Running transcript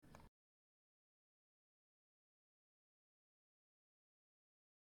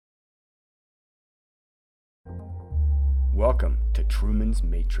Welcome to Truman's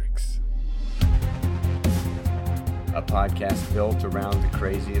Matrix, a podcast built around the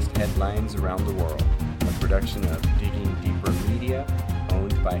craziest headlines around the world, a production of Digging Deeper Media,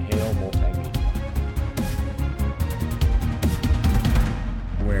 owned by Hale Multimedia,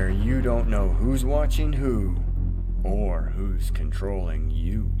 where you don't know who's watching who, or who's controlling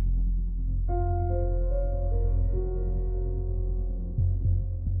you.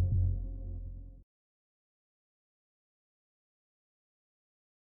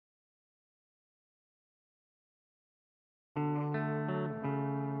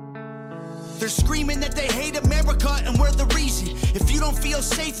 They're screaming that they hate America and we're the reason. If you don't feel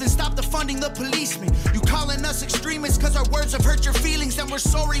safe, then stop defunding the policemen. You calling us extremists cause our words have hurt your feelings, and we're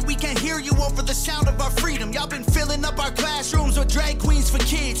sorry we can't hear you over the sound of our freedom. Y'all been filling up our classrooms with drag queens for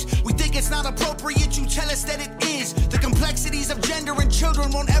kids. We think it's not appropriate, you tell us that it is. The complexities of gender and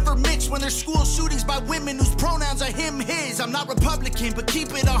children won't ever mix when there's school shootings by women whose pronouns are him, his. I'm not Republican, but keep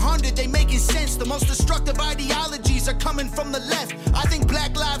it 100, they making sense. The most destructive ideologies are coming from the left. I think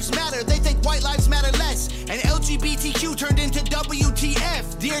Black Lives Matter, they think white lives matter less, and LGBTQ turned into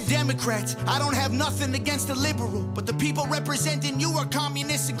WTF. Dear Democrats, I don't have nothing against the liberal, but the people representing you are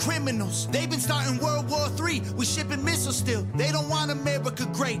communists and criminals. They've been starting World War III, we shipping missiles still. They don't want America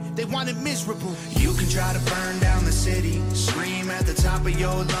great, they want it miserable. You can try to burn down the city, scream at the top of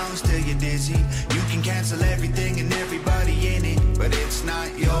your lungs till you're dizzy. You can cancel everything and everybody in it, but it's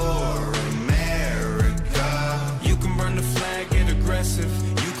not your America. You can burn the flag, get aggressive.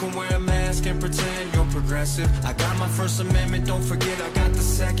 You can wear a mask and pretend you're progressive. I got my First Amendment, don't forget I got the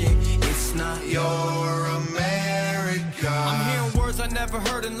second. It's not your America. I'm hearing words I never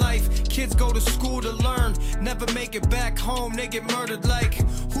heard in life. Kids go to school to learn, never make it back home, they get murdered like.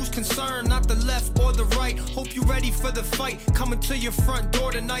 Who's concerned? Not the left or the right. Hope you ready for the fight. Coming to your front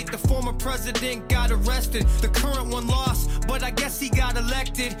door tonight. The former president got arrested. The current one lost, but I guess he got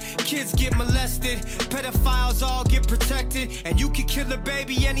elected. Kids get molested. Pedophiles all get protected. And you can kill a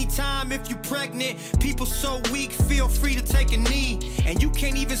baby anytime if you pregnant. People so weak, feel free to take a knee. And you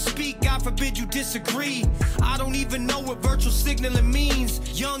can't even speak, God forbid you disagree. I don't even know what virtual signaling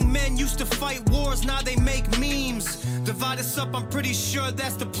means. Young men used to fight wars, now they make memes. Divide us up, I'm pretty sure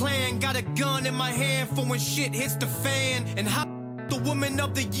that's the plan. Got a gun in my hand for when shit hits the fan. And how the woman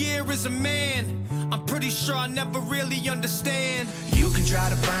of the year is a man, I'm pretty sure I never really understand. You can try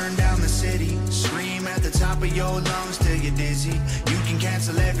to burn down the city, scream at the top of your lungs till you're dizzy. You can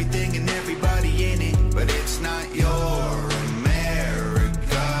cancel everything and everybody in it, but it's not your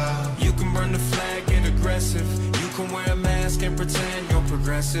America. You can burn the flag, get aggressive. You can wear a mask and pretend you're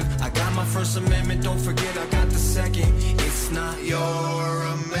progressive. I got my First Amendment, don't forget I got the second. It's not your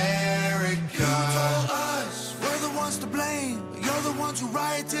America. You told us we're the ones to blame. You're the ones who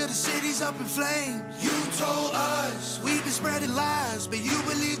riot till the city's up in flames. You told us we've been spreading lies, but you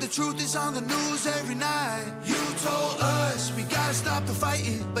believe the truth is on the news every night. You told us we gotta stop the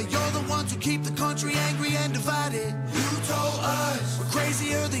fighting, but you're the ones who keep the country angry and divided. You told us we're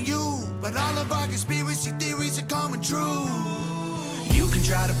crazier than you, but all of our conspiracy theories are coming true. You can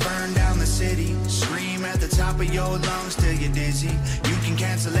try to burn down the city, scream at the top of your lungs till you're dizzy. You can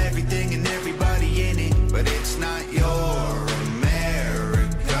cancel everything and everybody in it, but it's not your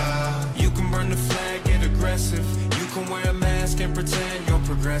America. You can burn the flag, get aggressive. You can wear a mask and pretend you're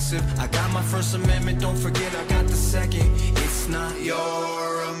progressive. I got my First Amendment, don't forget I got the second. It's not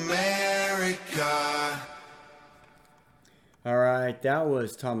your America. All right, that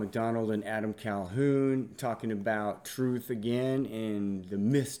was Tom MacDonald and Adam Calhoun talking about truth again and the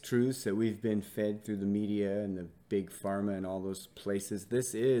mistruths that we've been fed through the media and the big pharma and all those places.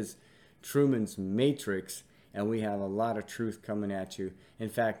 This is Truman's Matrix, and we have a lot of truth coming at you. In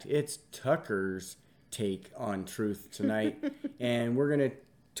fact, it's Tucker's take on truth tonight, and we're going to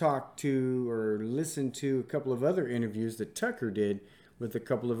talk to or listen to a couple of other interviews that Tucker did with a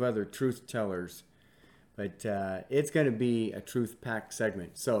couple of other truth tellers. But it's going to be a truth-packed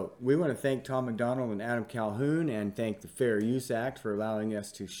segment. So we want to thank Tom MacDonald and Adam Calhoun and thank the Fair Use Act for allowing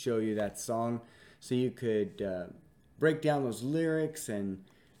us to show you that song so you could break down those lyrics and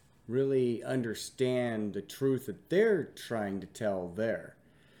really understand the truth that they're trying to tell there.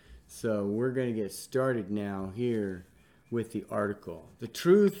 So we're going to get started now here with the article. The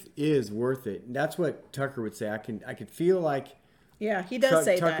truth is worth it. That's what Tucker would say. I could feel like... Yeah, he does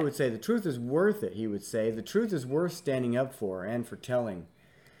say that. Tucker would say, the truth is worth it, he would say. The truth is worth standing up for and for telling.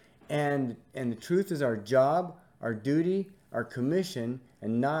 And the truth is our job, our duty, our commission,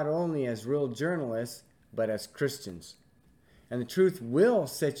 and not only as real journalists, but as Christians. And the truth will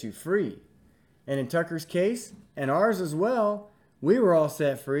set you free. And in Tucker's case, and ours as well, we were all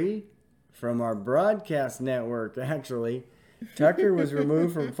set free from our broadcast network, actually. Tucker was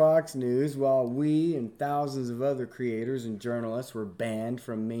removed from Fox News while we and thousands of other creators and journalists were banned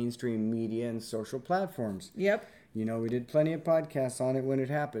from mainstream media and social platforms. Yep. You know, we did plenty of podcasts on it when it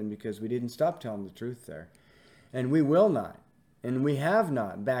happened because we didn't stop telling the truth there. And we will not, and we have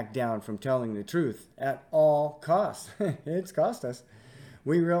not backed down from telling the truth at all costs. It's cost us.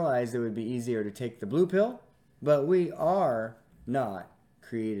 We realized it would be easier to take the blue pill, but we are not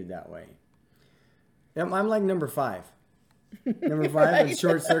created that way. I'm like number 5. Number 5 right. on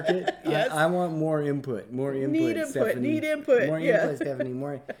Short Circuit. Yes. I want more input. Need input. Stephanie. Need input. More yeah. input, Stephanie.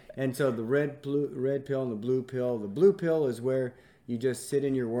 More. And so the red pill and the blue pill. The blue pill is where you just sit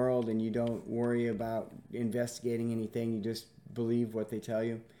in your world and you don't worry about investigating anything. You just believe what they tell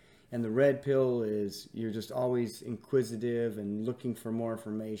you. And the red pill is you're just always inquisitive and looking for more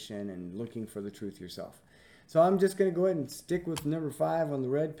information and looking for the truth yourself. So I'm just going to go ahead and stick with number 5 on the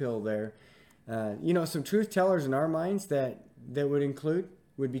red pill there. You know, some truth tellers in our minds that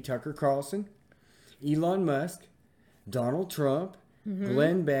would be Tucker Carlson, Elon Musk, Donald Trump,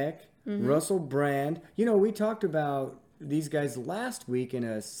 Glenn Beck, Russell Brand. You know, we talked about these guys last week in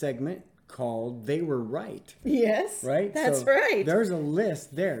a segment called They Were Right. Yes. Right? That's right. There's a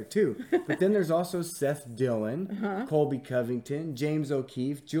list there, too. But then there's also Seth Dillon, Colby Covington, James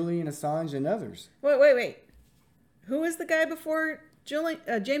O'Keefe, Julian Assange, and others. Wait. Who was the guy before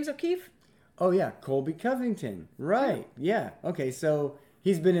James O'Keefe? Oh, yeah, Colby Covington. Right. Yeah. Okay, so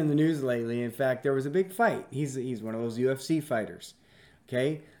he's been in the news lately. In fact, there was a big fight. He's one of those UFC fighters.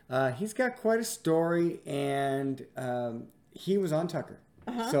 Okay? He's got quite a story, and he was on Tucker.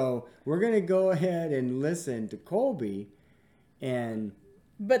 So we're going to go ahead and listen to Colby.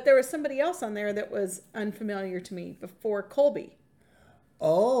 But there was somebody else on there that was unfamiliar to me before Colby.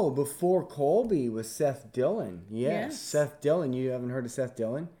 Oh, before Colby was Seth Dillon. Yes. Seth Dillon. You haven't heard of Seth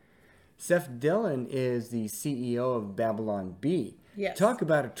Dillon? Seth Dillon is the CEO of Babylon Bee. Yes. Talk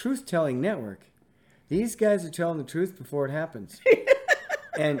about a truth-telling network. These guys are telling the truth before it happens.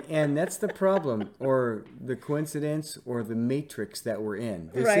 and that's the problem, or the coincidence, or the matrix that we're in.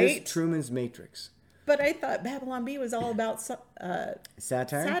 This is Truman's Matrix. But I thought Babylon Bee was all about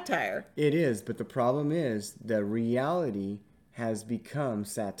satire. It is, but the problem is the reality has become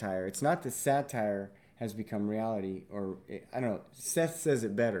satire. It's not that satire has become reality, or I don't know. Seth says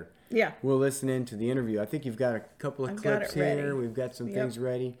it better. Yeah. We'll listen into the interview. I think you've got a couple of clips here. Ready. We've got some things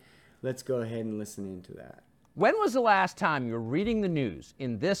ready. Let's go ahead and listen into that. When was the last time you were reading the news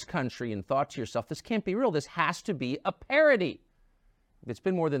in this country and thought to yourself, this can't be real, this has to be a parody? If it's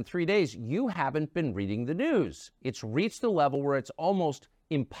been more than 3 days, you haven't been reading the news. It's reached the level where it's almost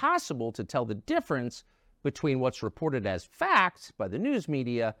impossible to tell the difference between what's reported as fact by the news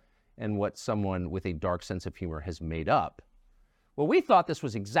media and what someone with a dark sense of humor has made up. Well, we thought this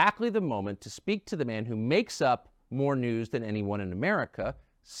was exactly the moment to speak to the man who makes up more news than anyone in America,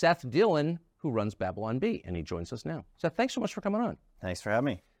 Seth Dillon, who runs Babylon Bee, and he joins us now. Seth, thanks so much for coming on. Thanks for having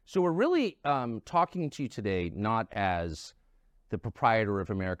me. So we're really talking to you today not as the proprietor of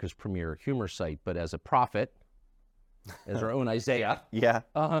America's premier humor site, but as a prophet, as our own Isaiah. Yeah.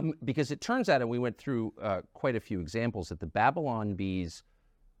 Because it turns out, and we went through quite a few examples, that the Babylon Bee's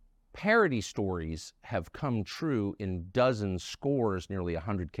parody stories have come true in dozens, scores, nearly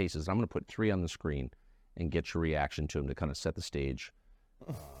 100 cases. I'm going to put 3 on the screen and get your reaction to them to kind of set the stage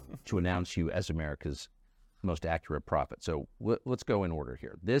to announce you as America's most accurate prophet. So let's go in order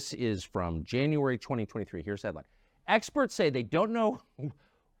here. This is from January 2023. Here's the headline. Experts say they don't know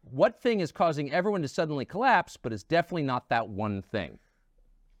what thing is causing everyone to suddenly collapse, but it's definitely not that one thing.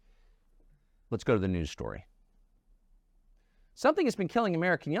 Let's go to the news story. Something has been killing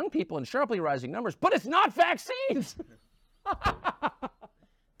American young people in sharply rising numbers, but it's not vaccines.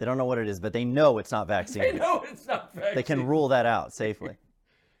 They don't know what it is, but they know it's not vaccines. They know it's not vaccines. They can rule that out safely.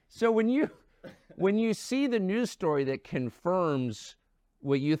 So when you see the news story that confirms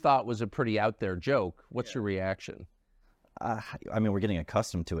what you thought was a pretty out there joke, what's your reaction? I mean, we're getting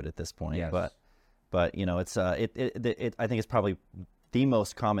accustomed to it at this point. Yes. But you know, it's I think it's probably the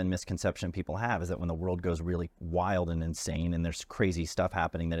most common misconception people have is that when the world goes really wild and insane and there's crazy stuff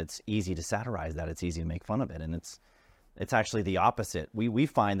happening, that it's easy to satirize that, it's easy to make fun of it, and it's actually the opposite. We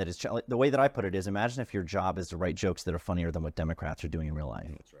find that it's the way that I put it is, imagine if your job is to write jokes that are funnier than what Democrats are doing in real life.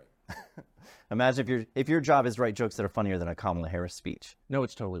 That's right. Imagine if your job is to write jokes that are funnier than a Kamala Harris speech. No,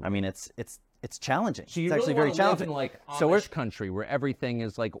 it's totally right. I mean, it's challenging. So you it's really actually very want to challenging. live in like Amish country where everything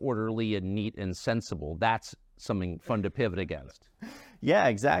is like orderly and neat and sensible. That's something fun to pivot against. Yeah,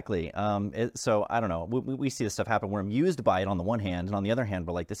 exactly. So I don't know. We see this stuff happen. We're amused by it on the one hand, and on the other hand,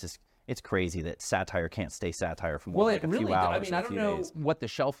 we're like, it's crazy that satire can't stay satire for more than a few hours. I mean, I don't know what the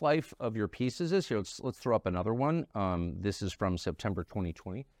shelf life of your pieces is. Here, let's throw up another one. This is from September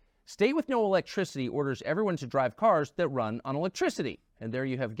 2020. State with no electricity orders everyone to drive cars that run on electricity. And there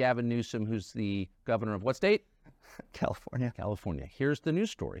you have Gavin Newsom, who's the governor of what state? California. California. Here's the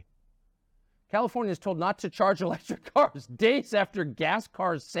news story. California is told not to charge electric cars days after gas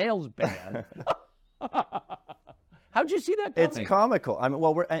car sales ban. How'd you see that coming? It's comical. I mean,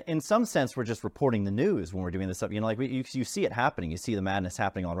 well, in some sense, we're just reporting the news when we're doing this stuff. You know, like you see it happening. You see the madness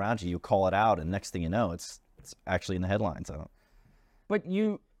happening all around you. You call it out, and next thing you know, it's actually in the headlines. But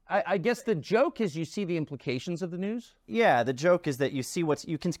I guess the joke is you see the implications of the news? Yeah, the joke is that you see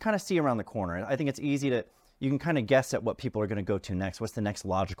you can kind of see around the corner. And I think it's easy you can kind of guess at what people are going to go to next. What's the next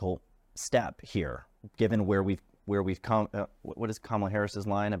logical step here, given where we've come? What is Kamala Harris's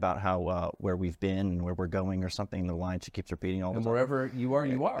line about how where we've been and where we're going or something? The line she keeps repeating all the time. And wherever you are,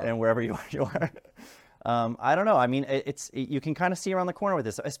 you are. And wherever you are, you are. I don't know. I mean, you can kind of see around the corner with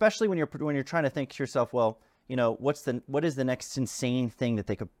this, especially when you're trying to think to yourself, well, you know, what is the next insane thing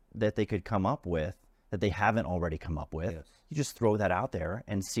that they could come up with that they haven't already come up with? Yes. You just throw that out there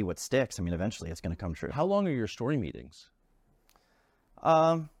and see what sticks. I mean, eventually it's going to come true. How long are your story meetings?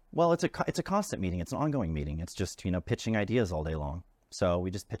 Well, it's a constant meeting. It's an ongoing meeting. It's just, you know, pitching ideas all day long. So we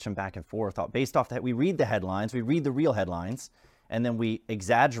just pitch them back and forth. Based off that, we read the headlines, we read the real headlines, and then we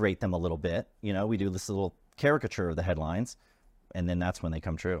exaggerate them a little bit. You know, we do this little caricature of the headlines, and then that's when they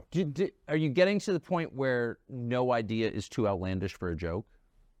come true. Are you getting to the point where no idea is too outlandish for a joke?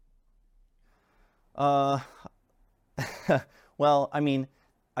 Well, I mean,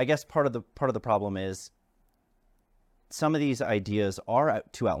 I guess part of the problem is some of these ideas are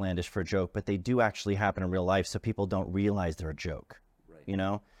too outlandish for a joke, but they do actually happen in real life, so people don't realize they're a joke. Right. You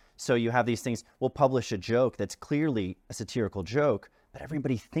know? So you have these things, we'll publish a joke that's clearly a satirical joke, but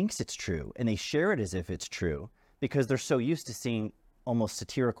everybody thinks it's true, and they share it as if it's true because they're so used to seeing almost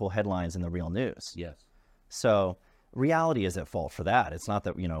satirical headlines in the real news. Yes. So reality is at fault for that. It's not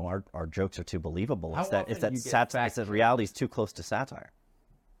that, you know, our jokes are too believable. It's that reality is too close to satire.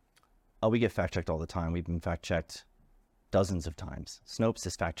 Oh, we get fact-checked all the time. We've been fact-checked dozens of times. Snopes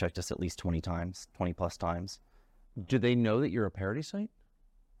has fact-checked us at least 20 plus times. Do they know that you're a parody site?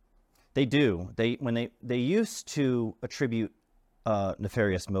 They do. They used to attribute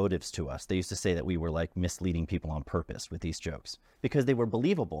nefarious motives to us. They used to say that we were like misleading people on purpose with these jokes because they were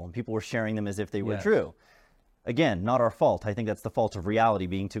believable and people were sharing them as if they were true. Again, not our fault. I think that's the fault of reality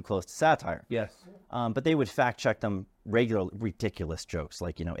being too close to satire. Yes. But they would fact check them regularly, ridiculous jokes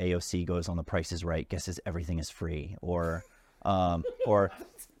like, you know, AOC goes on The Price is Right, guesses everything is free, or that's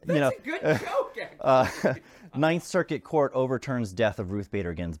you know, a good joke. Ninth Circuit Court overturns death of Ruth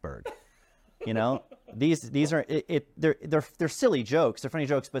Bader Ginsburg. You know, these are they're silly jokes, they're funny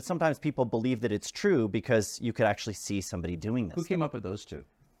jokes, but sometimes people believe that it's true because you could actually see somebody doing this. Who came up with those two?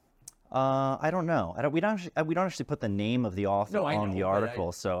 I don't know. We don't actually put the name of the author on the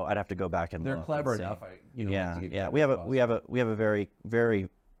article, so I'd have to go back and they're look. Clever enough. Yeah. We have a very, very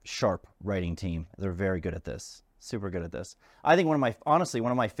sharp writing team. They're very good at this. Super good at this. I think one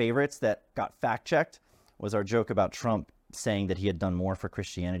of my favorites that got fact checked was our joke about Trump saying that he had done more for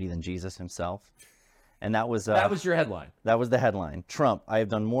Christianity than Jesus himself, and that was your headline. That was the headline. Trump, I have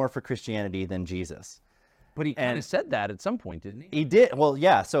done more for Christianity than Jesus. But he kind of said that at some point, didn't he? He did. Well,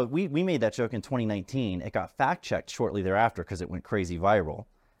 yeah. So we made that joke in 2019. It got fact-checked shortly thereafter because it went crazy viral.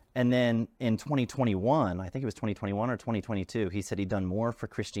 And then in 2021, I think it was 2021 or 2022, he said he'd done more for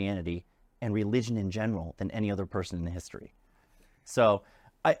Christianity and religion in general than any other person in history. So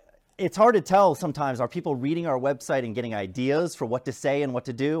it's hard to tell sometimes. Are people reading our website and getting ideas for what to say and what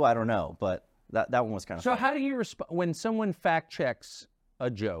to do? I don't know. But that one was kind of So funny. How do you respond when someone fact-checks a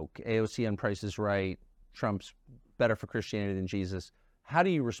joke, AOC on Price is Right, Trump's better for Christianity than Jesus? How do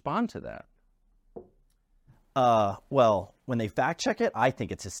you respond to that? Well, when they fact check it, I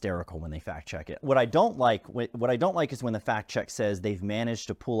think it's hysterical when they fact check it. What I don't like is when the fact check says they've managed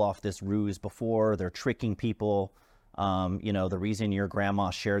to pull off this ruse before, they're tricking people. You know, the reason your grandma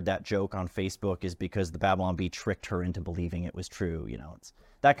shared that joke on Facebook is because the Babylon Bee tricked her into believing it was true. You know,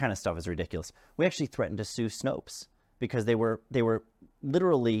 that kind of stuff is ridiculous. We actually threatened to sue Snopes because they were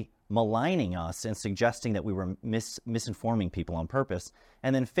literally maligning us and suggesting that we were misinforming people on purpose.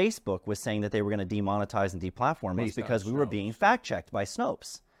 And then Facebook was saying that they were going to demonetize and deplatform us because we were being fact-checked by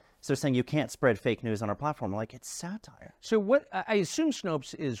Snopes. So they're saying you can't spread fake news on our platform. I'm like, it's satire. So I assume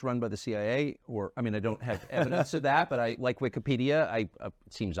Snopes is run by the CIA, or, I mean, I don't have evidence of that, but I like Wikipedia. It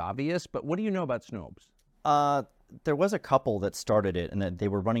seems obvious, but what do you know about Snopes? there was a couple that started it, and they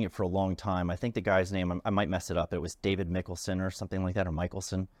were running it for a long time. I think the guy's name, I might mess it up. It was David Mickelson or something like that, or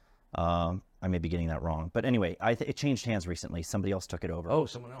Michelson. I may be getting that wrong, but anyway, it changed hands recently. Somebody else took it over. Oh,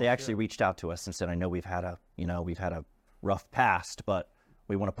 someone else. They actually reached out to us and said, "I know we've had a rough past, but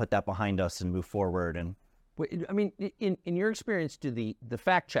we want to put that behind us and move forward." And I mean, in your experience, do the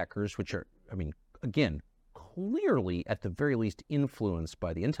fact checkers, which are, I mean, again, clearly at the very least influenced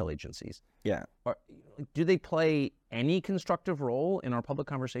by the intel agencies, yeah, do they play any constructive role in our public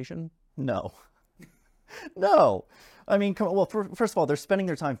conversation? No. No. I mean, well, first of all, they're spending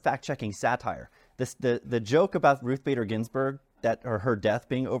their time fact-checking satire. The joke about Ruth Bader Ginsburg, or her death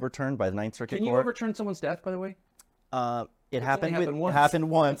being overturned by the Ninth Circuit Court. Can you overturn someone's death, by the way? It happened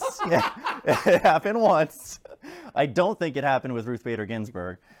once. Yeah, it happened once. I don't think it happened with Ruth Bader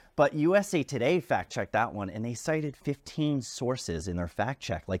Ginsburg. But USA Today fact-checked that one, and they cited 15 sources in their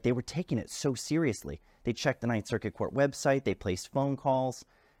fact-check. Like, they were taking it so seriously. They checked the Ninth Circuit Court website. They placed phone calls.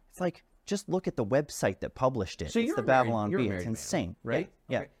 It's like, just look at the website that published it. So it's the Babylon Bee. It's insane. Right?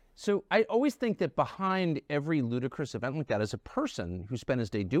 Yeah. Okay. So I always think that behind every ludicrous event like that is a person who spent his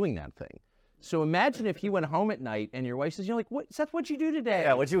day doing that thing. So imagine if you went home at night and your wife says, you're like, "What, Seth, what'd you do today?"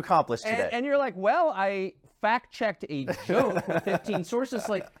 Yeah, what'd you accomplish today? And you're like, "Well, I fact-checked a joke with 15 sources."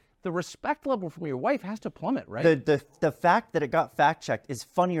 Like, the respect level from your wife has to plummet, right? The fact that it got fact-checked is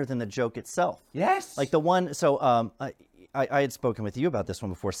funnier than the joke itself. Yes. Like the one, so I had spoken with you about this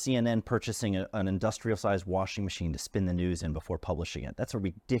one before, CNN purchasing an industrial-sized washing machine to spin the news in before publishing it. That's a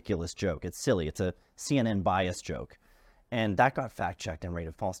ridiculous joke. It's silly. It's a CNN bias joke. And that got fact-checked and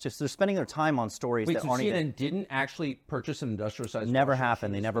rated false, too. So they're spending their time on stories that aren't CNN didn't actually purchase an industrial-sized Never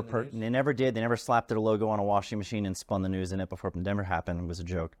happened. They never did. They never slapped their logo on a washing machine and spun the news in it before. It never happened. It was a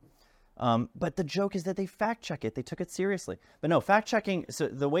joke. But the joke is that they fact-check it. They took it seriously. But no, fact-checking, so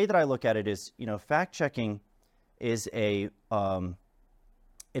the way that I look at it is, fact-checking is it's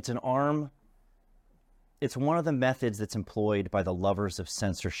an arm, it's one of the methods that's employed by the lovers of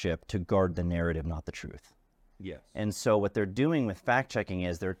censorship to guard the narrative, not the truth. Yes. And so what they're doing with fact-checking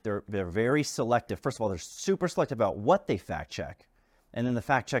is they're very selective. First of all, they're super selective about what they fact-check. And then the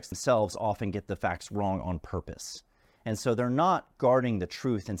fact-checks themselves often get the facts wrong on purpose. And so they're not guarding the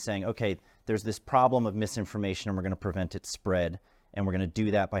truth and saying, okay, there's this problem of misinformation and we're going to prevent its spread. And we're going to do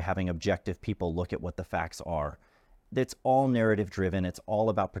that by having objective people look at what the facts are. It's all narrative driven. It's all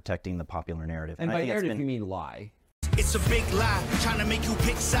about protecting the popular narrative. And by narrative, you mean lie. It's a big lie, trying to make you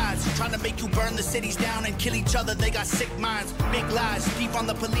pick sides, trying to make you burn the cities down and kill each other. They got sick minds, big lies, deep on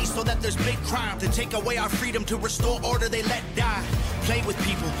the police so that there's big crime. To take away our freedom, to restore order, they let die. Play with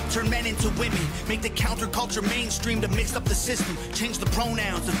people, turn men into women, make the counterculture mainstream to mix up the system. Change the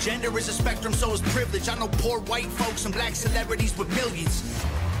pronouns, if gender is a spectrum, so is privilege. I know poor white folks and black celebrities with millions.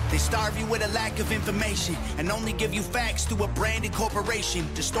 They starve you with a lack of information and only give you facts through a branded corporation.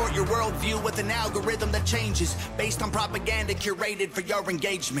 Distort your worldview with an algorithm that changes based on propaganda curated for your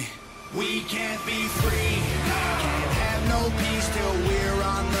engagement. We can't be free, can't have no peace till we're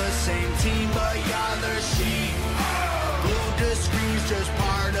on the same team, but y'all are sheep. Blue to screens just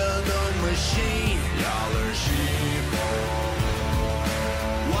part of the machine. Y'all are sheep.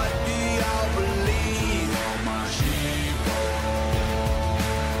 What do y'all believe? My sheep.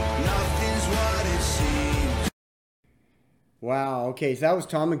 Nothing's what it seems. Wow, okay, so that was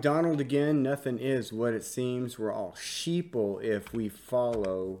Tom MacDonald again. Nothing is what it seems. We're all sheeple if we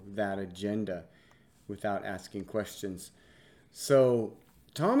follow that agenda without asking questions. So,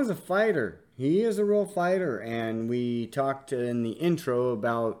 Tom is a fighter. He is a real fighter, and we talked in the intro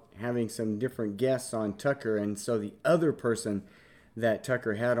about having some different guests on Tucker, and so the other person that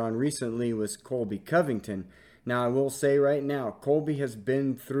Tucker had on recently was Colby Covington. Now, I will say right now, Colby has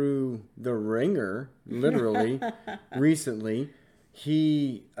been through the ringer, literally, recently.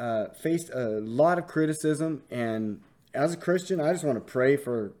 He faced a lot of criticism, and as a Christian, I just want to pray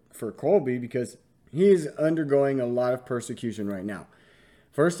for Colby because he is undergoing a lot of persecution right now.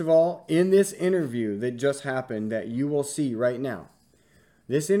 First of all, in this interview that just happened that you will see right now,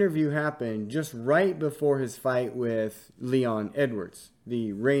 this interview happened just right before his fight with Leon Edwards,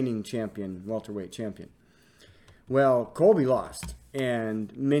 the reigning champion, welterweight champion. Well, Colby lost,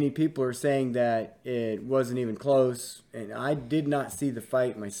 and many people are saying that it wasn't even close, and I did not see the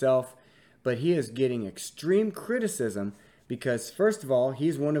fight myself, but he is getting extreme criticism because, first of all,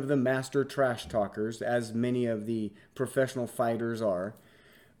 he's one of the master trash talkers, as many of the professional fighters are,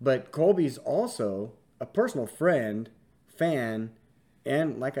 but Colby's also a personal friend, fan,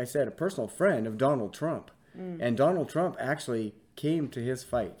 and, like I said, a personal friend of Donald Trump. And Donald Trump actually came to his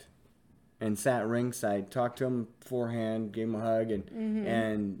fight and sat ringside, talked to him beforehand, gave him a hug,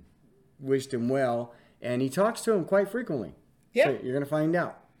 and wished him well. And he talks to him quite frequently. Yeah. So you're going to find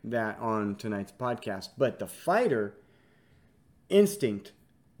out that on tonight's podcast. But the fighter instinct,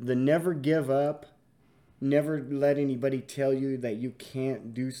 the never give up, never let anybody tell you that you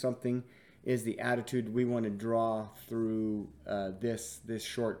can't do something, is the attitude we want to draw through this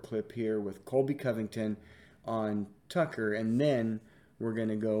short clip here with Colby Covington on Tucker. And then we're going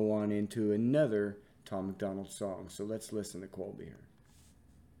to go on into another Tom MacDonald song. So let's listen to Colby here.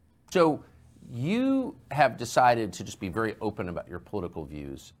 So you have decided to just be very open about your political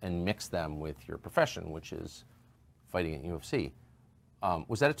views and mix them with your profession, which is fighting at UFC.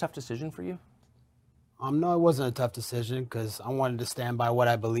 Was that a tough decision for you? No, it wasn't a tough decision because I wanted to stand by what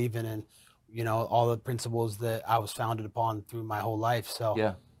I believe in and, you know, all the principles that I was founded upon through my whole life. So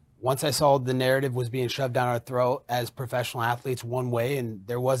yeah. Once I saw the narrative was being shoved down our throat as professional athletes one way and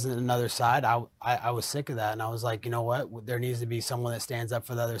there wasn't another side, I was sick of that. And I was like, you know what, there needs to be someone that stands up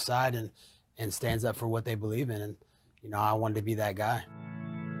for the other side and stands up for what they believe in. And, you know, I wanted to be that guy.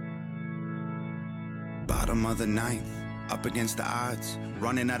 Bottom of the ninth, up against the odds,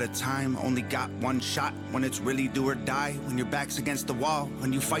 running out of time, only got one shot. When it's really do or die, when your back's against the wall,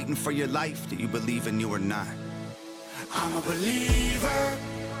 when you fighting for your life, do you believe in you or not? I'm a believer,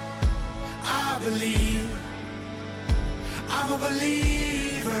 I believe. I'm a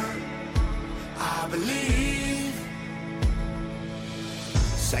believer, I believe.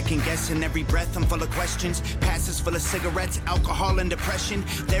 Second guessing every breath, I'm full of questions. Passes full of cigarettes, alcohol and depression.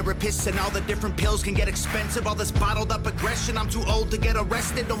 Therapists and all the different pills can get expensive. All this bottled up aggression, I'm too old to get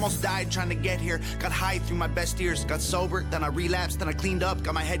arrested. Almost died trying to get here. Got high through my best years. Got sober, then I relapsed, then I cleaned up,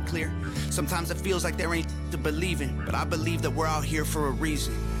 got my head clear. Sometimes it feels like there ain't to believe in, but I believe that we're out here for a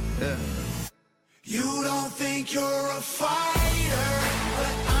reason. Yeah. You don't think you're a fighter,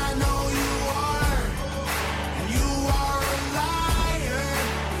 but I know you are. And you are a liar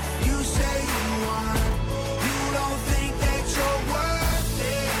if you say you are. You don't think that you're worth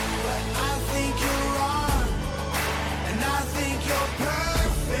it, but I think you're wrong. And I think you're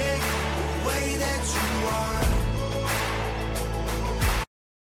perfect the way that you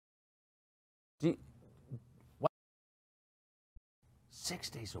are. What? 6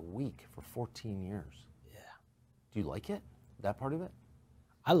 days a week for 14 years. Yeah. Do you like it? That part of it?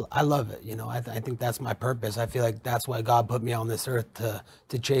 I love it. You know, I think that's my purpose. I feel like that's why God put me on this earth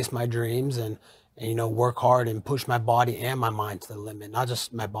to chase my dreams and, you know, work hard and push my body and my mind to the limit. Not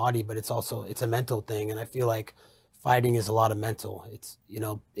just my body, but it's a mental thing. And I feel like fighting is a lot of mental. It's, you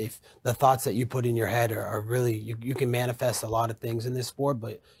know, if the thoughts that you put in your head are really, you can manifest a lot of things in this sport,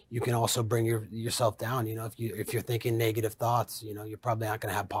 but you can also bring yourself down. You know, if you're thinking negative thoughts, you know, you're probably not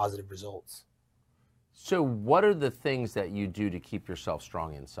going to have positive results. So what are the things that you do to keep yourself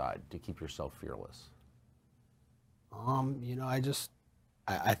strong inside, to keep yourself fearless? You know,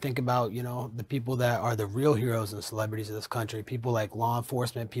 I think about, you know, the people that are the real heroes and celebrities of this country, people like law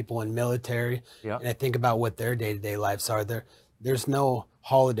enforcement, people in military. Yeah. And I think about what their day-to-day lives are. There's no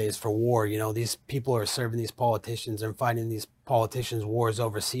holidays for war. You know, these people are serving these politicians and fighting these politicians' wars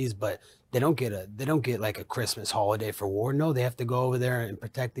overseas, but they don't get like a Christmas holiday for war. No, they have to go over there and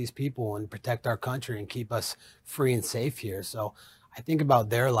protect these people and protect our country and keep us free and safe here. So I think about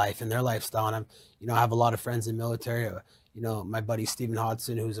their life and their lifestyle. And I have a lot of friends in military. You know, my buddy Stephen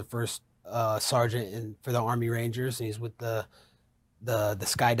Hodson, who's a first sergeant for the Army Rangers, and he's with the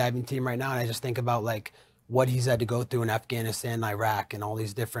skydiving team right now. And I just think about like what he's had to go through in Afghanistan and Iraq and all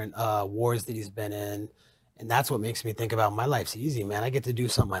these different wars that he's been in. And that's what makes me think about my life's easy, man. I get to do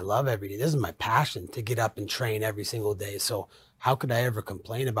something I love every day. This is my passion, to get up and train every single day. So how could I ever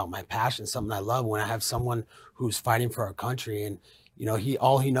complain about my passion, something I love, when I have someone who's fighting for our country? And, you know,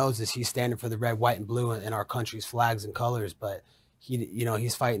 all he knows is he's standing for the red, white, and blue in our country's flags and colors. But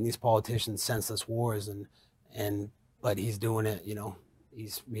he's fighting these politicians' senseless wars, but he's doing it. You know,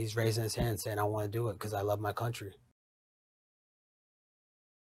 he's raising his hand saying, "I want to do it because I love my country."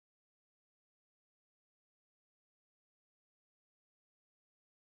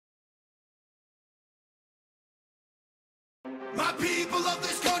 My people of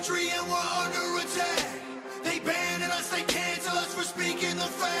this country, and we're under attack. They banning us, they cancel us for speaking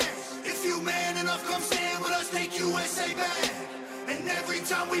the facts. If you man enough, come stand with us, take USA back. And every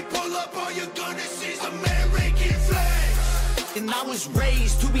time we pull up, all you're gonna see is American flags. And I was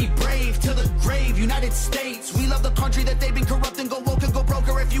raised to be brave to the grave. United States, we love the country that they've been corrupting. Go woke and go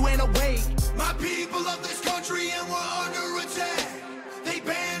broker if you ain't awake. My people of this country, and we're under attack. They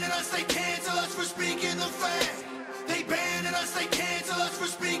banning us, they cancel us for speaking the facts. They banning us, they cancel us for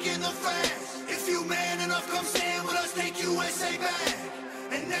speaking the facts. If you man enough, come stand with us, take USA back.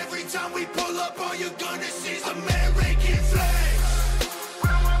 And every time we pull up, all you're gonna see is American flags.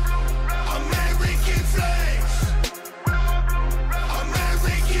 American flags.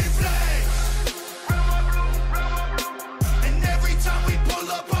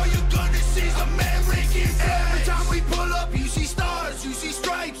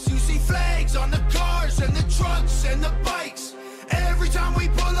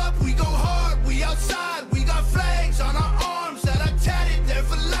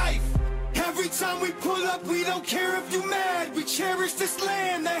 time we pull up, we don't care if you mad. We cherish this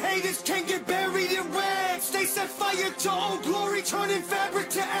land, the haters can't get buried in rags. They set fire to old glory, turning fabric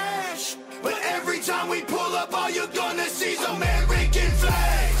to ash. But every time we pull up, all you're gonna see is American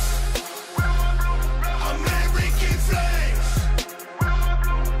flags. American flags.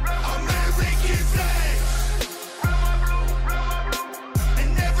 American flags.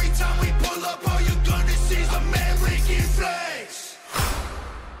 And every time we pull up, all you're gonna see is American flags.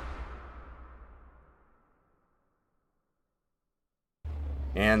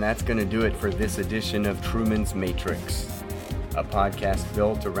 And that's going to do it for this edition of Truman's Matrix, a podcast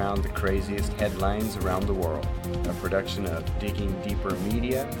built around the craziest headlines around the world, a production of Digging Deeper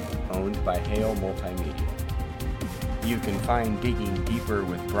Media, owned by Hale Multimedia. You can find Digging Deeper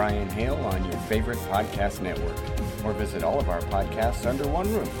with Brian Hale on your favorite podcast network, or visit all of our podcasts under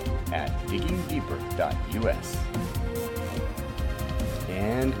one roof at diggingdeeper.us.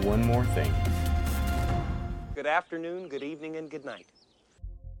 And one more thing. Good afternoon, good evening, and good night.